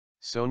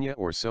Sonya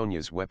or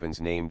Sonya's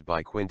weapons named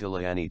by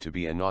Quintiliani to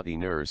be a naughty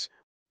nurse,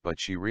 but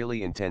she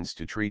really intends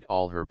to treat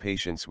all her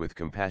patients with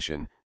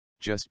compassion,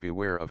 just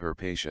beware of her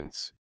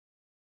patients.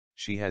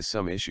 She has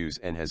some issues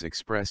and has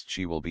expressed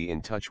she will be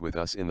in touch with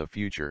us in the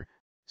future,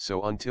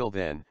 so until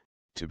then,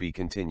 to be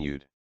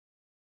continued.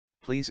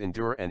 Please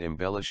endure and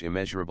embellish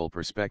immeasurable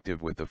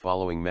perspective with the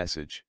following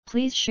message.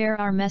 Please share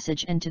our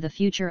message into the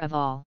future of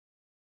all.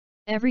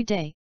 Every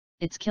day,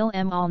 it's kill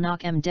 'em all,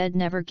 knock 'em dead,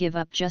 never give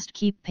up, just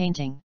keep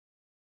painting.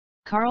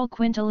 Carl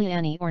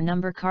Quintiliani, or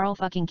number Carl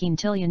fucking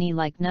Quintiliani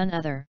like none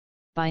other,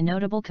 by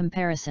notable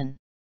comparison.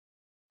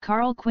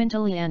 Carl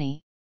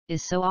Quintiliani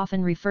is so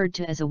often referred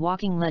to as a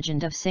walking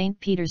legend of St.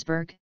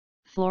 Petersburg,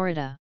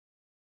 Florida.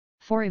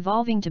 For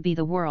evolving to be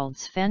the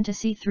world's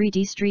fantasy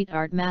 3D street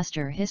art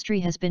master,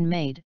 history has been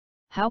made.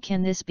 How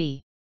can this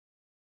be?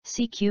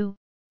 CQ,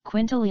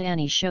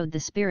 Quintiliani showed the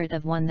spirit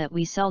of one that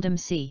we seldom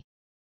see.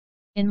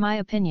 In my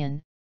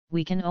opinion,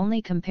 we can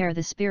only compare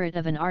the spirit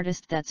of an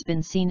artist that's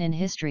been seen in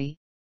history,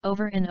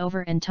 over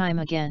and time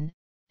again,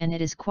 and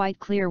it is quite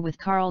clear with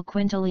Carl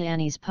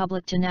Quintiliani's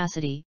public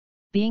tenacity,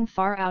 being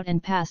far out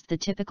and past the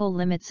typical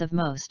limits of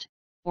most,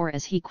 or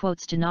as he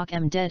quotes, to knock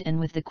 'em dead, and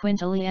with the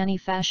Quintiliani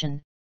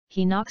fashion,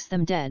 he knocks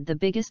them dead. The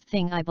biggest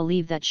thing I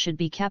believe that should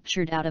be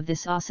captured out of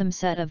this awesome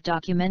set of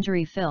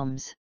documentary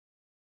films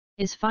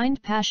is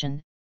find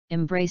passion,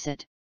 embrace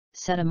it,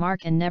 set a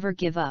mark and never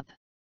give up.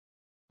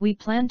 We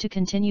plan to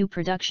continue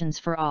productions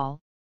for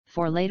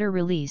later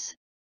release,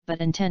 but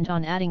intend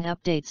on adding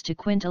updates to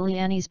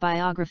Quintiliani's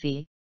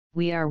biography.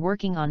 We are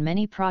working on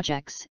many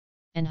projects,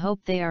 and hope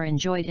they are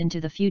enjoyed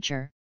into the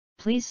future.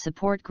 Please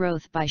support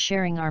growth by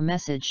sharing our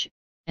message,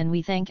 and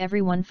we thank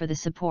everyone for the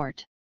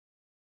support.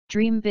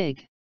 Dream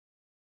big.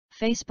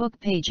 Facebook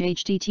page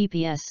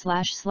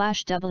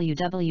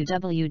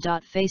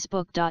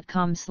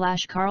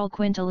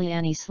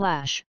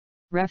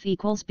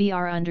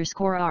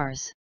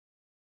https://www.facebook.com/carlquintiliani/ref=br_rs.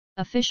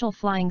 Official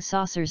Flying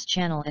Saucers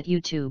channel at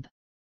YouTube.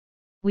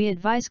 We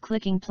advise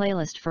clicking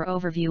playlist for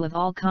overview of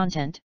all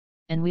content,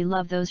 and we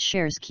love those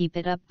shares. Keep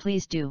it up,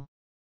 please do.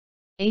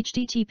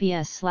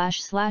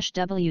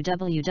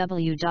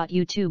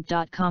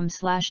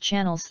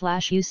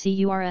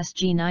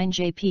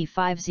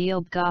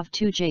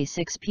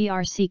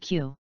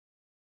 https://www.youtube.com/channel/ucursg9jp5ziobgov2j6prcq.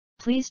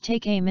 Please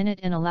take a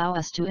minute and allow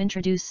us to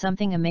introduce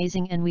something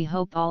amazing, and we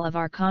hope all of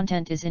our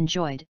content is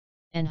enjoyed,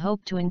 and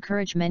hope to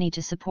encourage many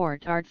to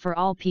support art for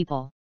all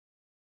people.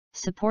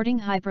 Supporting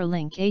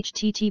hyperlink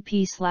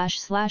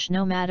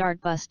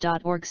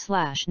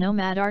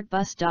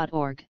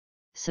http://nomadartbus.org/nomadartbus.org,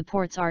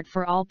 supports art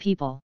for all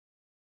people.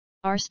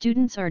 Our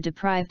students are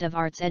deprived of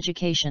arts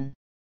education.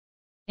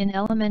 In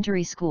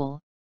elementary school,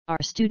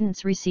 our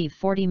students receive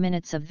 40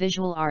 minutes of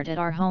visual art at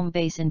our home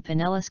base in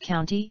Pinellas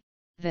County,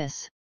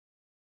 Vis.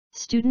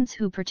 Students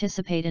who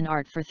participate in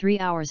art for 3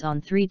 hours on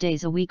 3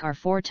 days a week are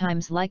 4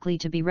 times likely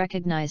to be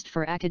recognized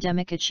for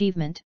academic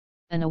achievement,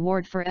 an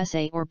award for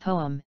essay or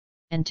poem,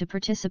 and to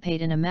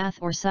participate in a math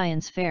or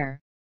science fair,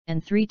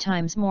 and 3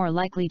 times more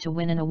likely to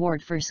win an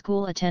award for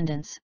school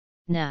attendance,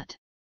 NAT.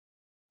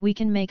 We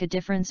can make a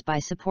difference by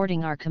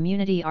supporting our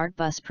community art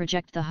bus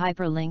project. The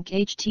hyperlink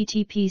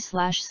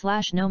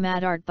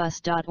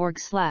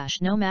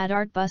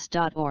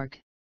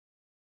http://nomadartbus.org/nomadartbus.org.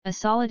 A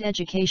solid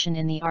education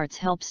in the arts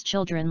helps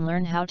children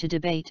learn how to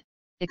debate,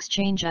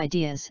 exchange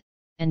ideas,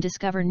 and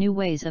discover new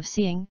ways of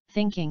seeing,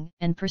 thinking,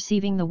 and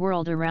perceiving the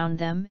world around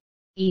them.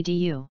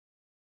 Edu.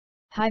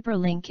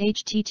 Hyperlink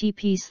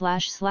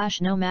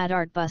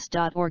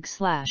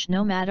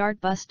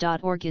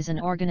http://nomadartbus.org/nomadartbus.org is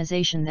an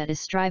organization that is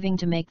striving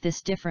to make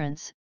this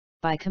difference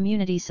by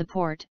community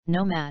support.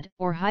 Nomad,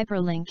 or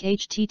hyperlink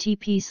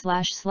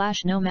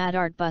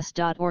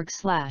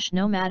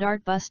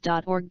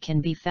http://nomadartbus.org/nomadartbus.org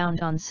can be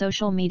found on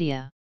social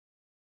media.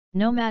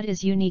 Nomad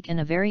is unique and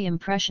a very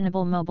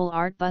impressionable mobile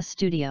art bus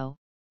studio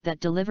that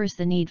delivers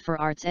the need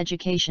for arts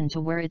education to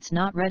where it's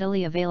not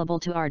readily available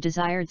to our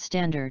desired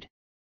standard.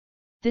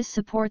 This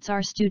supports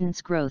our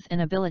students' growth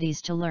and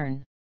abilities to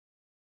learn.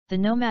 The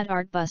Nomad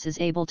Art Bus is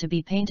able to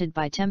be painted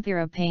by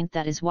tempera paint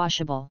that is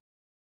washable.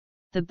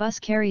 The bus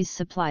carries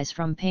supplies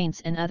from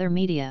paints and other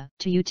media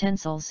to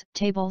utensils,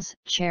 tables,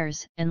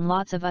 chairs, and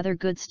lots of other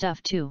good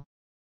stuff too.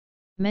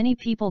 Many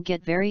people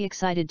get very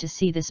excited to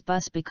see this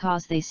bus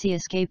because they see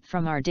escape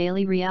from our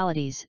daily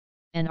realities,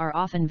 and are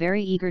often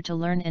very eager to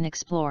learn and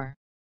explore.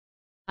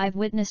 I've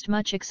witnessed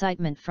much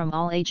excitement from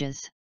all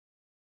ages.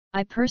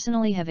 I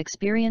personally have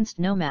experienced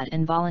Nomad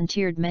and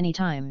volunteered many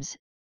times,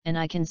 and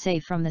I can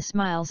say from the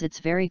smiles it's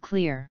very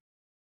clear.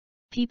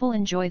 People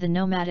enjoy the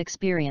Nomad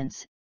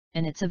experience,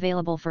 and it's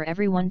available for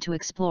everyone to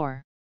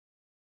explore.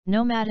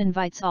 Nomad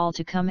invites all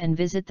to come and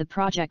visit the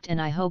project,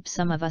 and I hope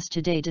some of us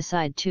today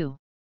decide to.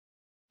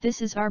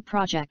 This is our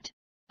project,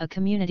 a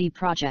community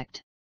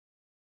project.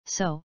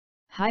 So,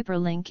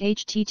 hyperlink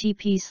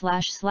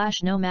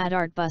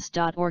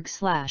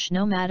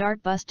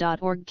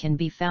http://nomadartbus.org/nomadartbus.org can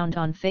be found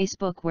on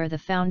Facebook, where the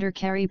founder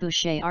Carrie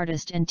Boucher,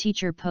 artist and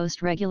teacher,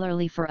 post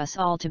regularly for us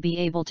all to be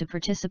able to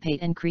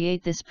participate and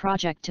create this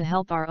project to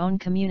help our own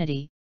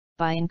community,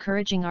 by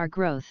encouraging our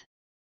growth.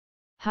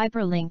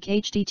 Hyperlink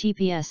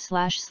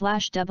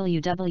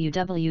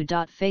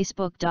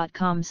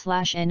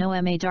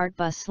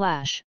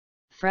https://www.facebook.com/noma.dartbus/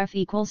 fref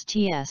equals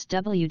ts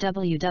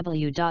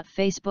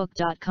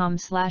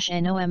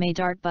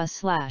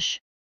www.facebook.com/noma.dartbus/.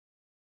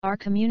 Our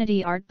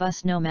community Art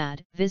Bus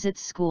Nomad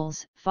visits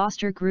schools,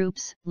 foster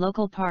groups,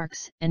 local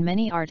parks, and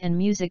many art and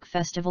music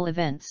festival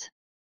events.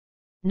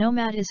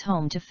 Nomad is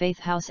home to Faith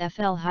House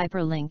FL.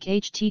 Hyperlink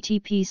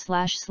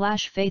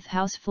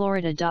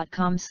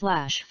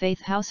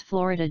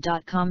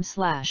http://faithhouseflorida.com/faithhouseflorida.com/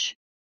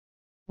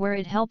 where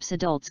it helps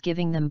adults,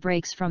 giving them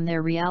breaks from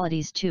their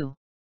realities too,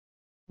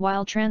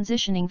 while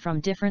transitioning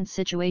from different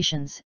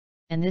situations,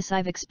 and this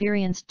I've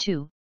experienced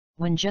too,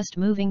 when just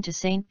moving to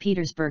St.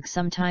 Petersburg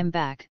some time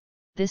back.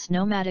 This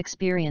nomad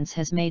experience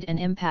has made an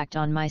impact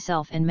on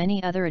myself and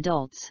many other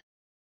adults.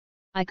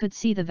 I could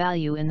see the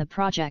value in the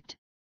project,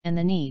 and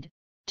the need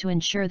to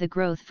ensure the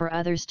growth for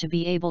others to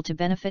be able to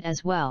benefit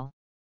as well.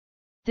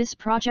 This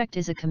project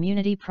is a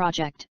community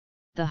project.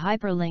 The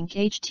hyperlink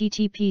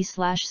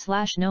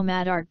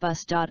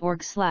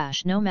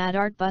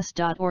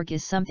http://nomadartbus.org/nomadartbus.org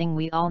is something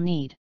we all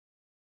need.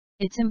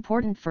 It's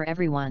important for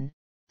everyone,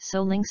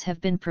 so links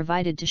have been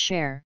provided to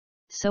share,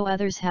 so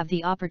others have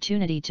the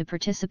opportunity to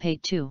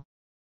participate too.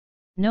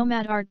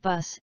 Nomad Art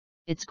Bus,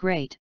 it's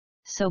great,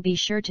 so be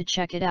sure to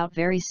check it out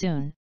very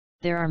soon.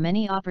 There are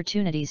many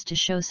opportunities to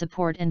show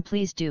support, and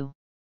please do.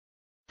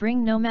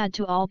 Bring Nomad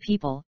to all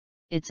people.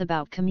 It's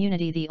about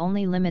community. The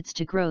only limits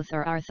to growth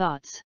are our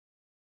thoughts.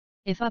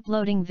 If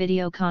uploading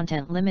video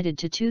content limited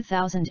to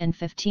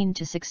 2015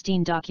 to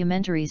 16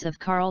 documentaries of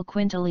Carl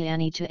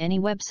Quintiliani to any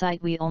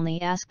website, we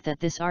only ask that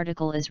this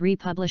article is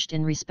republished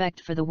in respect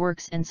for the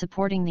works and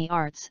supporting the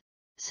arts.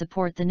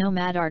 Support the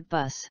Nomad Art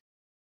Bus.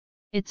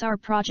 It's our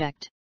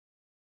project.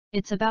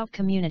 It's about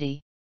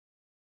community.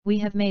 We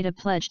have made a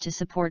pledge to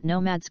support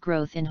Nomad's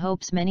growth in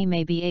hopes many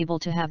may be able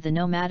to have the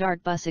Nomad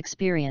Art Bus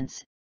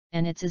experience,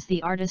 and it's as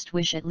the artist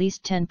wish at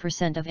least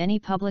 10% of any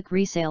public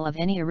resale of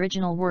any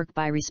original work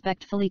by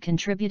respectfully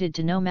contributed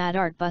to Nomad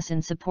Art Bus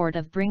in support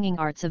of bringing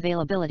arts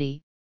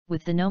availability,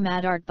 with the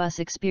Nomad Art Bus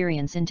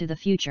experience into the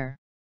future.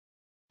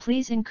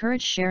 Please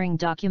encourage sharing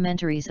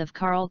documentaries of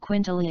Carl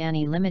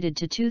Quintiliani limited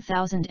to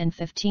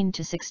 2015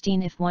 to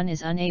 16 if one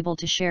is unable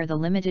to share the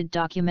limited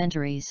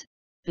documentaries.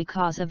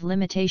 Because of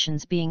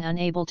limitations being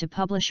unable to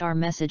publish our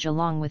message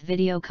along with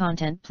video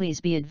content,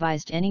 please be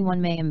advised anyone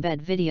may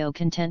embed video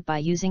content by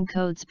using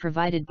codes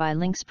provided by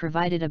links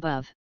provided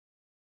above.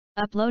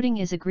 Uploading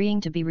is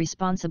agreeing to be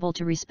responsible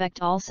to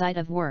respect all site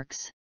of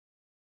works.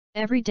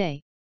 Every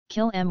day,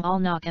 kill 'em all,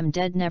 knock 'em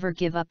dead, never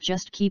give up,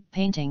 just keep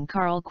painting.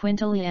 Carl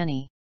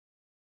Quintiliani.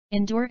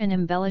 Endure and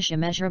embellish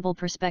immeasurable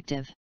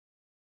perspective.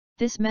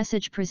 This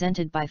message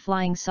presented by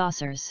Flying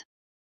Saucers.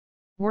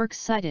 Works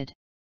cited.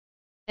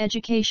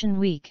 Education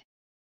Week.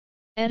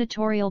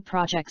 Editorial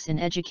Projects in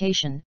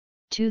Education,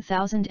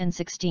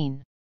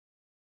 2016.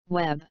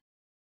 Web.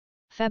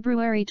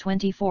 February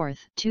 24,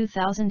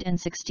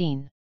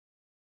 2016.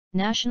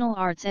 National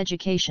Arts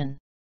Education.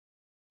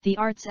 The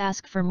Arts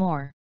Ask for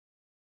More.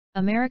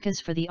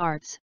 Americas for the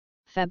Arts,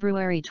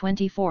 February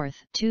 24,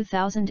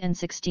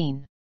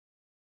 2016.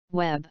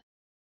 Web.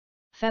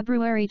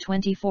 February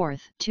 24,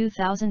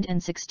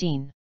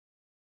 2016.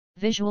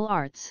 Visual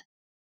Arts.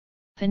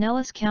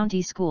 Pinellas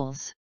County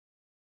Schools.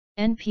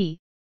 NP,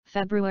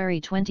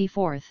 February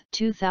 24,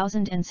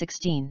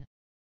 2016.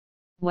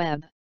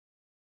 Web.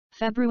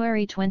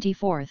 February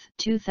 24,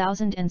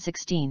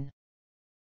 2016.